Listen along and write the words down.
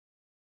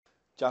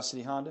Johnson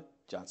City Honda,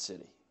 Johnson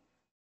City.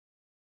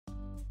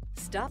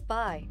 Stop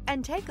by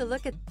and take a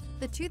look at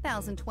the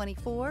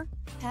 2024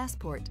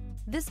 Passport.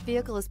 This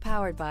vehicle is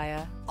powered by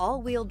a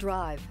all-wheel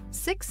drive,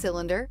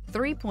 6-cylinder,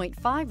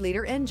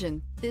 3.5-liter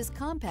engine. This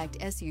compact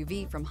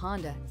SUV from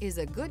Honda is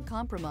a good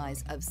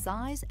compromise of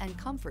size and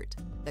comfort.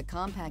 The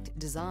compact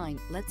design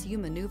lets you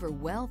maneuver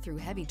well through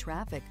heavy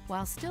traffic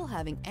while still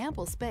having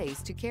ample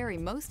space to carry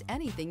most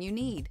anything you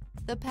need.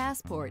 The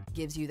Passport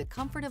gives you the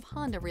comfort of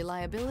Honda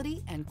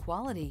reliability and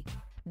quality.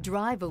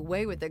 Drive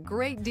away with a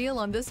great deal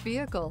on this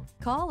vehicle.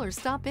 Call or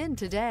stop in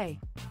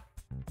today.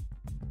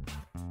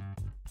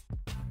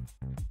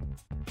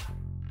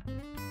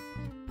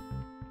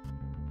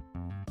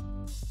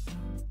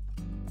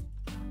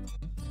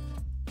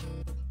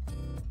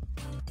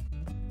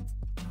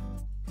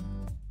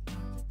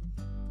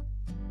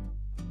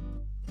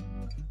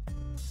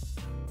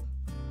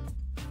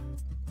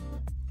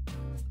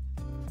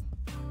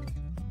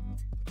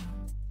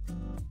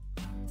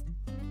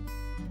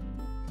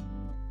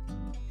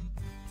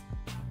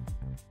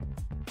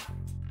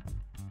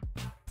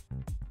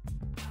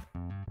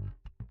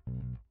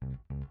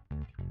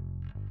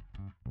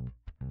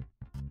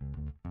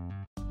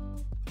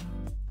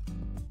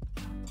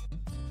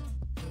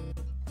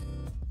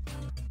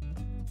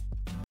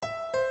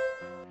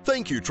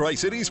 Thank you,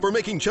 Tri-Cities, for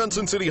making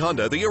Johnson City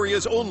Honda the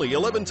area's only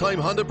 11-time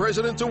Honda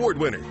President's Award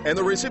winner and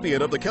the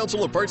recipient of the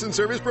Council of Parts and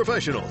Service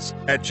Professionals.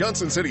 At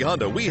Johnson City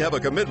Honda, we have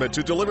a commitment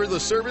to deliver the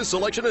service,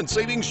 selection, and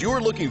savings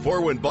you're looking for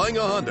when buying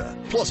a Honda.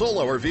 Plus, all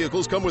our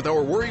vehicles come with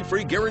our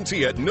worry-free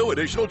guarantee at no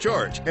additional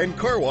charge and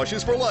car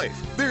washes for life.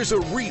 There's a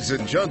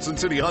reason Johnson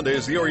City Honda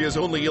is the area's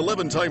only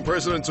 11-time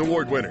President's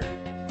Award winner.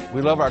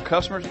 We love our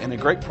customers and the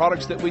great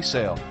products that we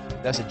sell.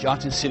 That's the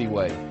Johnson City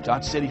way.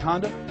 Johnson City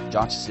Honda,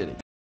 Johnson City.